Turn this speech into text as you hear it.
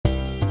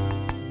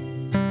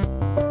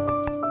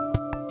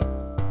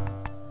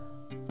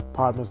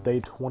Podmas Day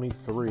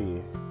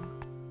 23.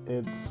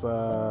 It's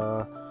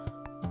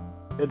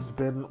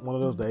been one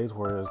of those days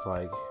where it's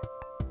like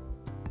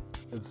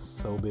it's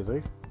so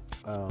busy.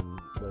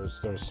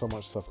 There's so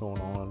much stuff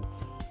going on.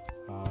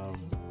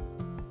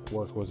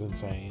 Work was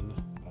insane.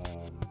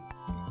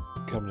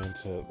 Coming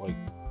into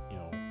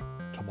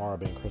tomorrow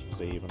being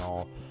Christmas Eve and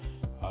all.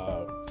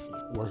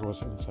 Work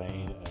was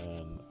insane,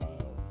 and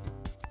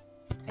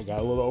I got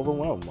a little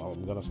overwhelmed.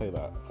 I'm gonna say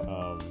that.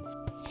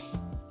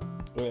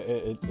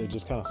 It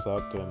just kind of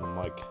sucked, and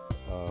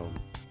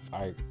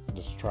I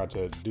just tried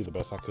to do the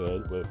best I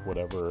could with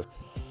whatever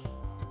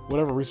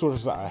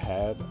resources I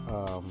had.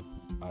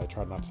 I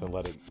tried not to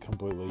let it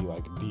completely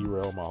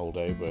derail my whole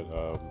day, but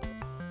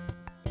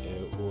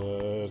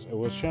it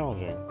was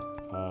challenging.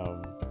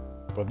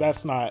 But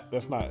that's not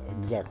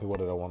exactly what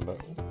I wanted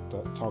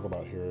to talk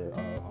about here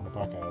on the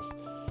podcast.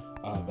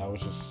 That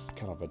was just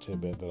kind of a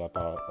tidbit that I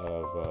thought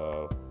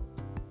of,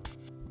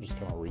 just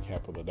kind of a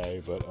recap of the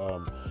day. But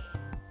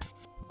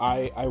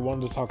I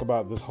wanted to talk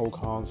about this whole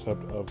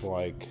concept of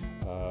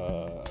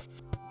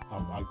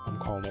I'm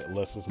calling it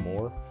less is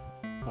more.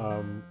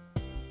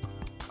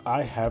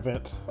 I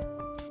haven't,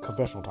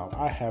 confessional time,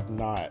 I have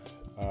not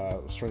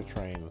strength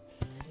trained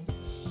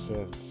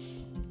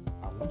since,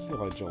 I want to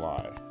say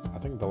July. I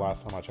think the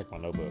last time I checked my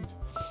notebook,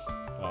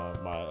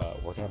 my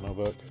workout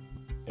notebook,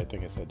 I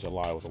think it said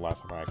July was the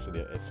last time I actually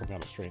did some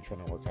kind of strength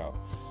training workout.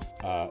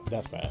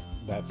 That's bad.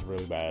 That's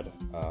really bad.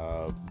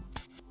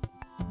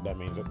 That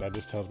means that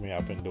just tells me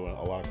I've been doing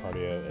a lot of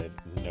cardio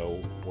and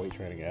no weight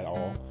training at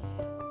all.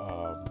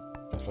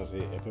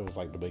 Especially if it was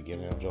the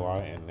beginning of July,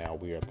 and now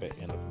we are at the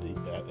end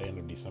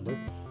of December.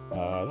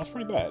 That's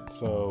pretty bad.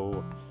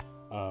 So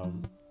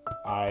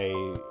I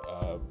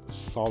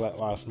saw that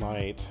last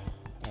night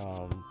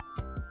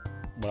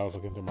when I was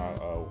looking through my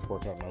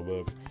workout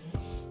notebook,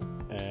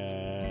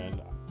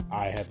 and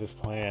I had this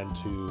plan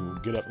to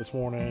get up this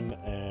morning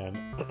and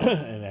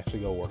and actually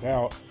go work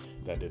out.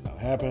 That did not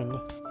happen.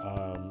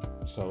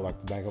 So the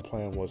backup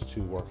plan was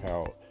to work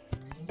out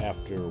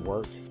after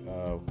work.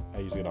 I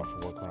usually get off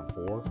from work around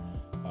 4.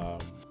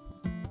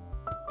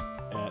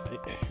 And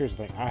here's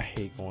the thing, I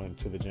hate going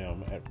to the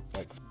gym at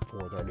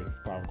 4:30,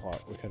 5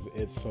 o'clock because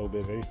it's so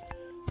busy.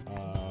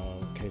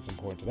 Case in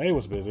point, today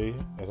was busy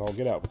as all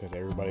get out because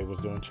everybody was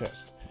doing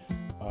chest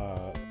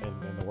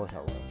in the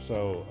workout room.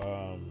 So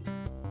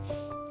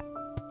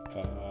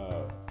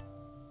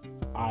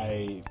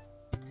I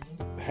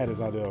had this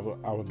idea of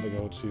I wanted to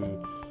go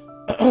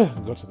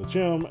to the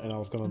gym, and I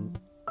was going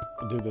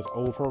to do this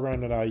old program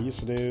that I used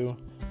to do.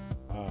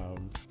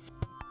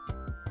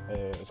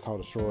 It's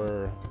called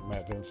Destroyer.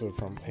 Matt Vincent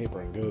from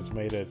Paper and Goods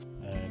made it,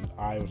 and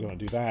I was going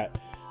to do that.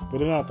 But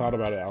then I thought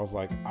about it. I was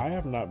like, I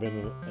have not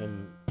been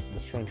in the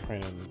strength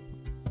training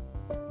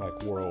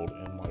world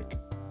in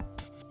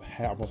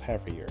almost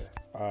half a year.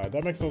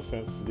 That makes no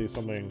sense to do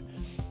something.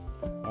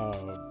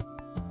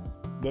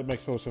 That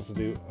makes no sense to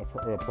do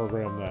a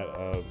program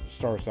that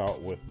starts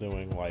out with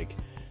doing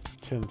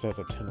 10 sets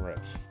of 10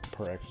 reps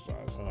per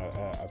exercise, and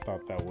I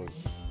thought that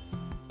was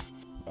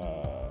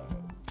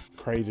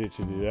crazy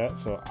to do that.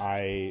 So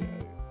I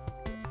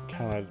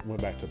kind of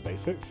went back to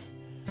basics,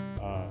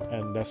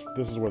 and this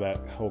is where that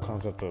whole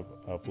concept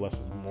of less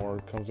is more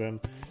comes in.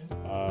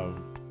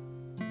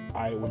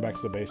 I went back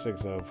to the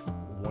basics of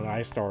when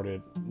I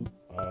started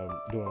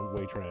doing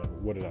weight training.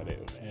 What did I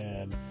do?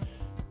 And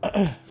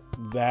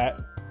that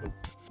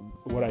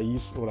what I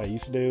used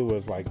to do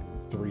was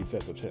 3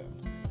 sets of 10,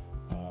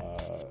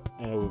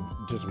 and it would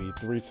just be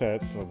 3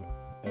 sets of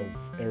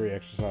every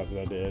exercise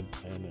that I did,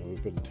 and it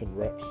would be 10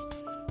 reps,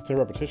 10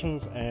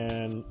 repetitions.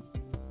 And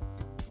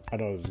I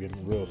know this is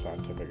getting real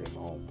scientific at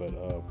home, but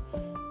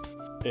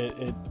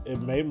it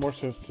made more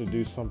sense to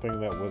do something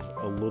that was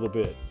a little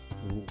bit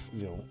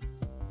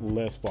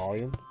less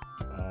volume,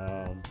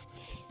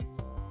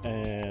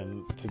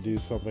 and to do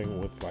something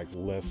with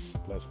less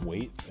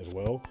weight as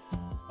well.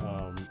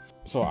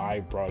 So I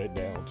brought it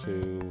down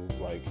to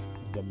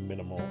the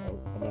minimal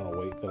amount of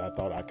weight that I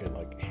thought I could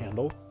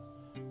handle,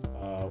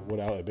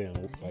 without it being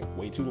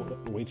way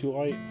too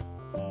light.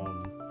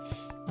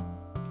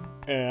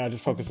 And I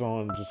just focused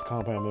on just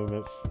compound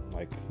movements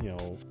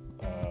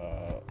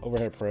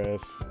overhead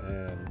press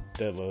and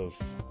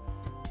deadlifts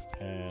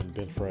and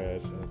bench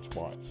press and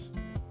squats.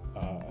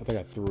 I think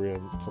I threw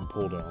in some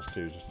pull downs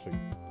too, just to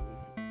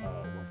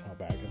work my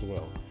back as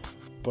well.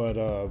 But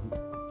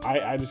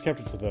I just kept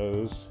it to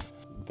those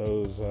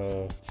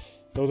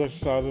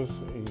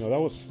exercises. That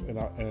was,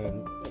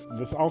 and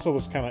this also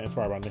was kind of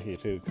inspired by Nikki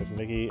too, because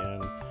Nikki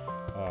and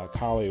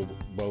Kylie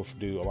both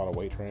do a lot of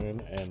weight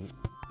training, and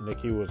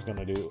Nikki was going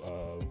to do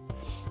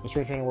a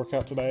strength training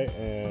workout today,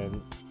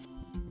 and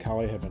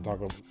Kylie had been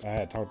talking. I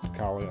had talked to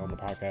Kylie on the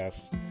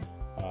podcast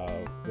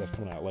that's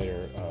coming out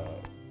later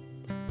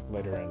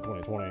in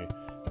 2020,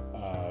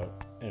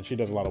 and she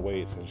does a lot of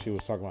weights, and she was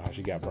talking about how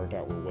she got burnt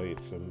out with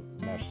weights, and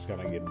now she's kind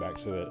of getting back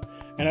to it.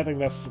 And I think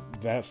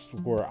that's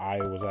where I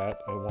was at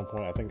one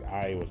point. I think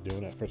I was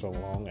doing it for so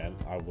long, and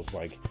I was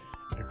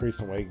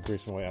increasing weight.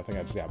 I think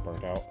I just got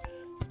burnt out.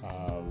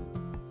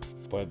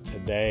 But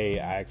today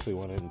I actually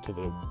went into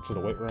the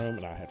weight room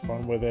and I had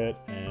fun with it,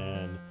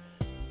 and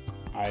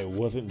I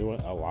wasn't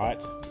doing a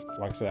lot.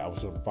 Like I said, I was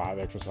doing 5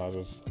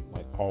 exercises,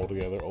 like all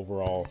together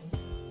overall.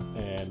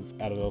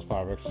 And out of those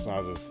 5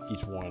 exercises,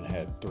 each one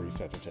had 3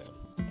 sets of 10.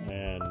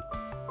 And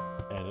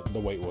the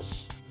weight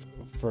was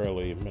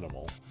fairly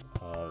minimal.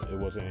 It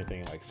wasn't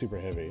anything like super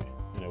heavy,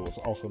 and it was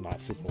also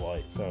not super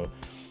light. So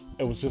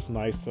it was just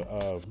nice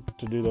to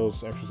do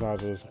those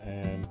exercises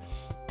and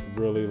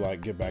really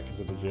like get back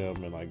into the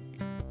gym and like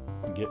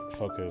get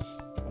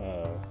focused,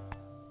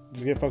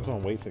 just get focused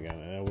on weights again.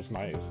 And it was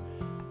nice.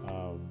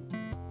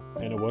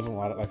 And it wasn't a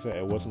lot, like I said,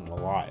 it wasn't a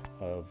lot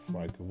of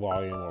like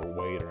volume or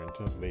weight or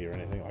intensity or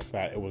anything like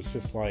that. It was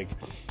just like,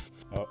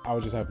 I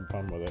was just having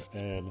fun with it.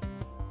 And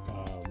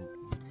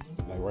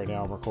like right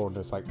now I'm recording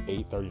this like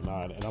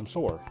 8:39 and I'm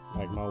sore.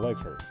 Like my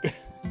legs hurt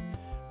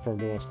from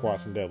doing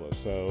squats and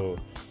deadlifts. So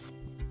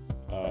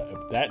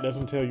if that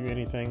doesn't tell you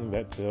anything,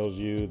 that tells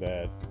you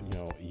that, you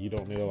know, you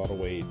don't need a lot of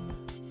weight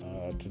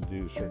to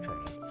do strength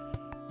training.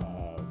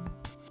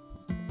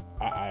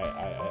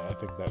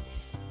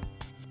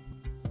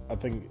 I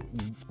think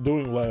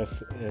doing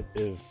less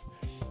is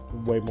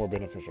way more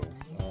beneficial.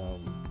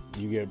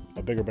 You get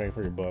a bigger bang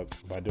for your buck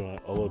by doing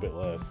a little bit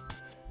less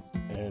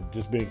and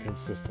just being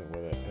consistent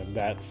with it. And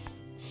that's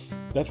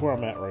where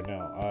I'm at right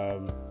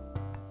now.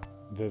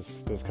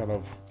 This kind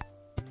of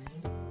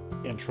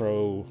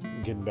intro,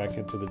 getting back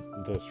into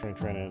the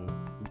strength training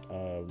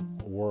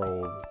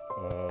world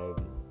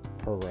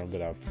program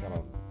that I've kind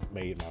of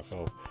made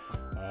myself.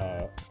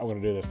 I'm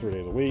going to do this 3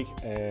 days a week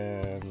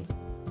and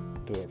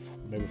do it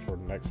maybe for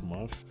the next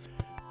month,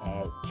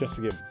 just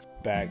to get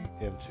back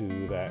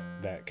into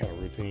that kind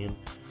of routine.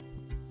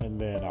 And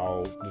then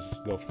I'll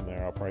just go from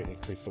there. I'll probably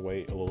increase the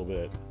weight a little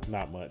bit,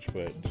 not much,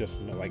 but just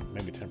like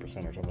maybe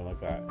 10% or something like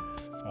that,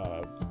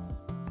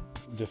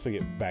 just to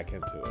get back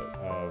into it.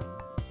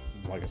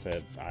 Like I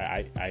said,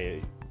 I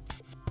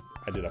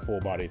did a full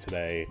body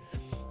today.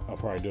 I'll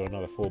probably do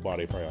another full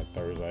body probably like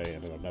Thursday,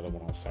 and then another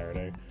one on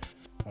Saturday.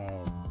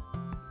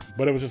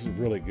 But it was just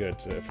really good.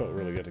 It felt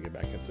really good to get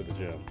back into the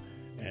gym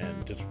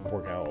and just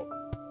work out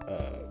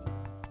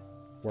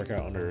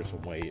under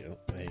some weight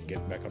and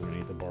get back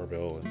underneath the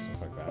barbell and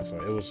stuff like that. So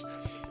it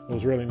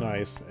was really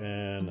nice,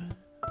 and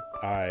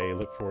I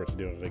look forward to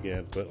doing it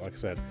again. But like I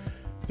said,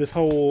 this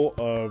whole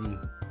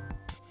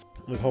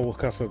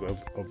concept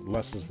of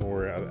less is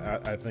more.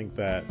 I think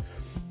that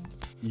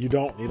you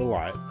don't need a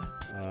lot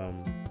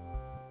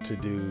to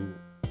do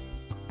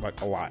like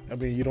a lot. I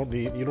mean, you don't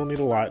need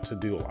a lot to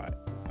do a lot.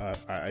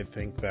 I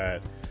think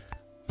that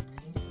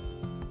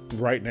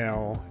right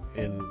now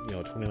in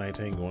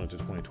 2019 going into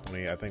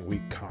 2020, I think we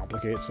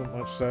complicate so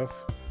much stuff.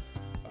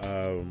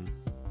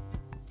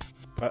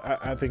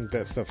 I think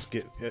that stuff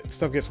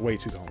gets way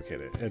too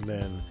complicated, and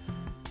then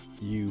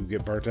you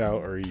get burnt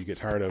out, or you get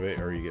tired of it,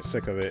 or you get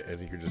sick of it,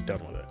 and you're just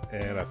done with it.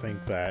 And I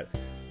think that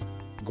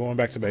going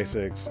back to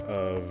basics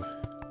of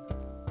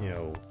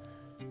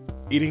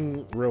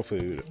eating real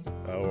food,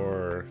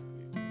 or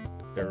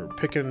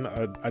picking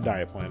a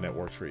diet plan that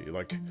works for you.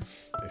 Like,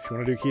 if you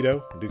want to do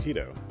keto.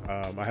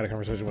 I had a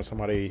conversation with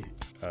somebody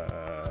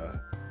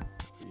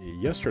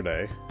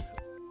yesterday.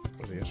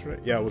 Was it yesterday?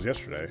 Yeah, it was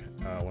yesterday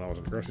when I was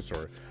in the grocery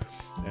store.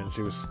 And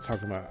she was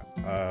talking about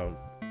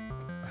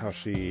how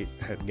she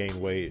had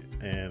gained weight,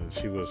 and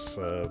she was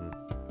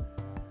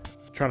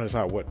trying to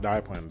decide what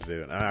diet plan to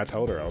do. And I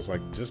told her, I was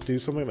like, just do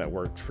something that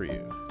works for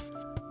you.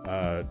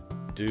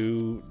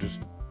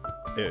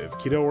 If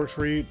keto works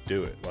for you,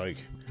 do it. Like,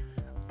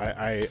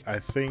 I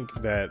think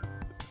that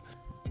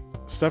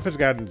stuff has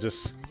gotten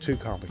just too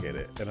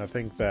complicated, and I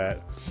think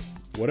that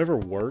whatever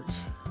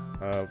works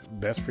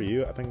best for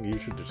you, I think you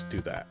should just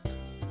do that.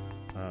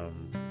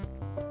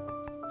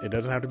 It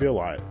doesn't have to be a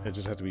lot. It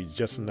just has to be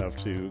just enough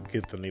to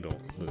get the needle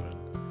moving.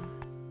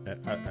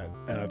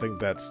 And I think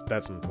that's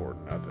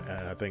important.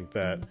 And I think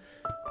that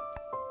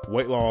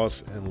weight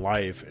loss and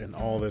life and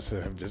all this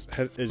it just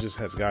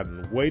has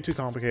gotten way too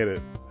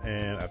complicated,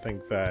 and I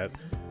think that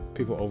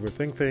people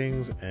overthink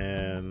things,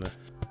 and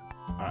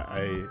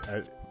I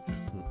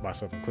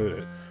myself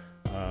included,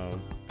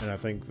 and I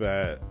think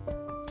that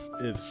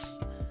it's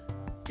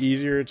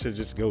easier to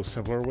just go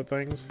simpler with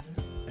things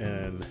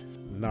and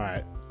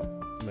not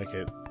make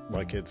it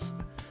like it's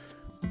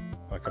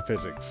like a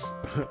physics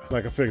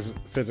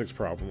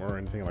problem or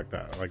anything like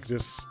that. Like,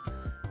 just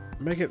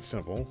make it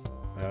simple.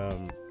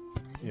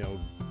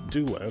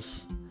 Do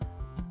less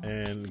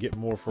and get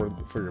more for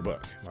your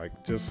buck. Like,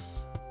 just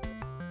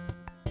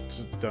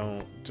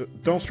don't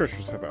stretch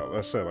yourself out.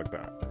 Let's say it like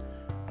that.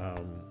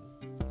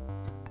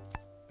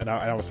 And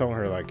I was telling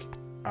her, like,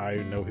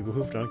 I know people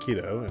who've done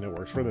keto and it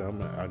works for them.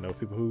 I know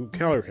people who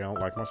calorie count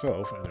like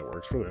myself and it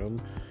works for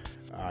them.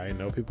 I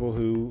know people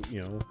who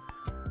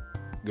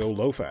go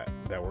low fat,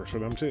 that works for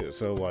them too.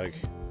 So, like,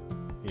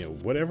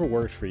 whatever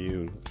works for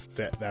you,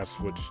 that's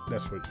what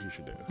you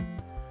should do.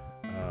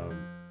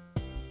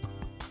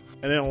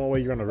 And the only way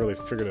you're going to really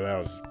figure it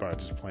out is by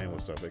just playing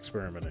with stuff,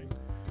 experimenting,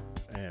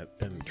 and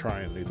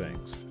trying new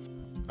things.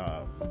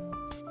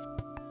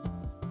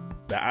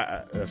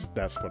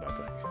 That's what I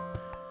think.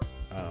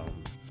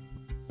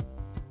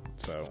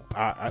 So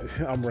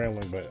I'm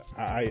rambling, but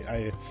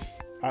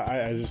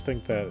I just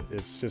think that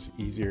it's just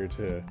easier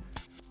to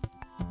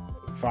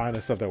find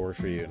the stuff that works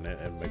for you and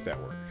make that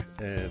work,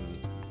 and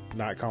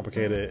not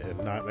complicate it,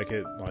 and not make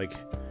it like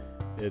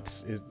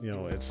it's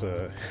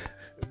a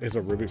it's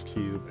a Rubik's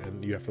cube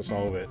and you have to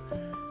solve it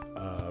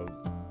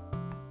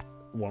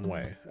one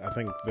way. I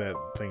think that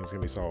things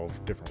can be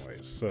solved different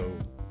ways, so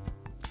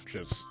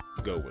just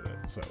go with it.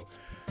 So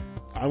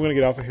I'm gonna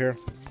get off of here,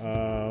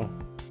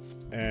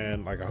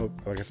 and like I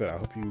said, I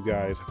hope you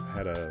guys have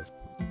had I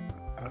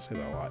say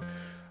that a lot.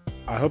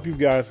 I hope you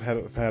guys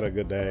have had a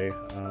good day.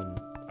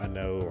 I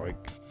know,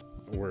 like,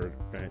 we're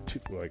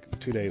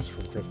 2 days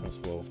from Christmas.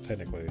 Well,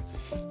 technically,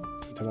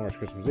 tomorrow's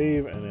Christmas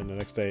Eve, and then the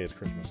next day is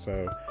Christmas.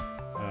 So,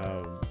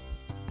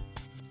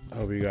 I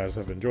hope you guys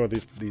have enjoyed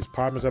these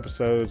Podmas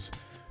episodes.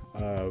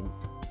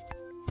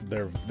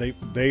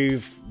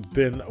 They've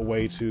been a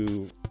way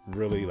to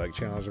really like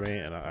challenge me,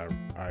 and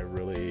I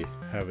really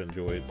have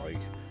enjoyed like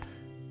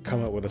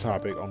coming up with a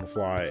topic on the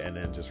fly and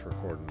then just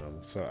recording them.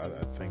 So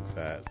I think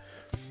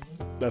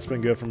that's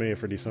been good for me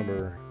for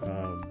December.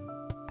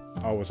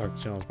 I always like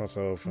to challenge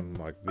myself, and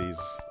like these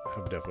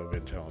have definitely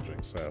been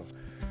challenging. So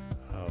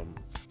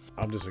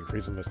I'm just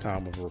increasing this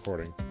time of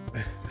recording.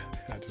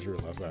 I just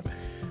realized that.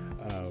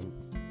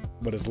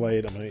 But it's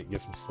late. I'm going to get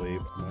some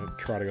sleep. I'm going to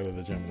try to go to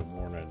the gym in the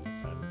morning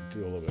and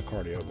do a little bit of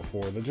cardio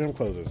before the gym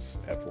closes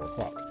at 4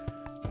 o'clock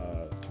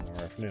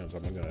tomorrow afternoon. So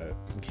I'm going to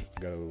just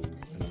go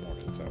in the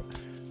morning. So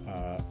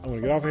I'm going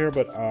to get off here,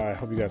 but I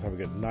hope you guys have a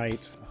good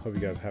night. I hope you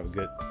guys have a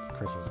good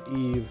Christmas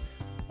Eve,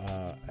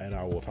 and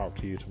I will talk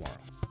to you tomorrow.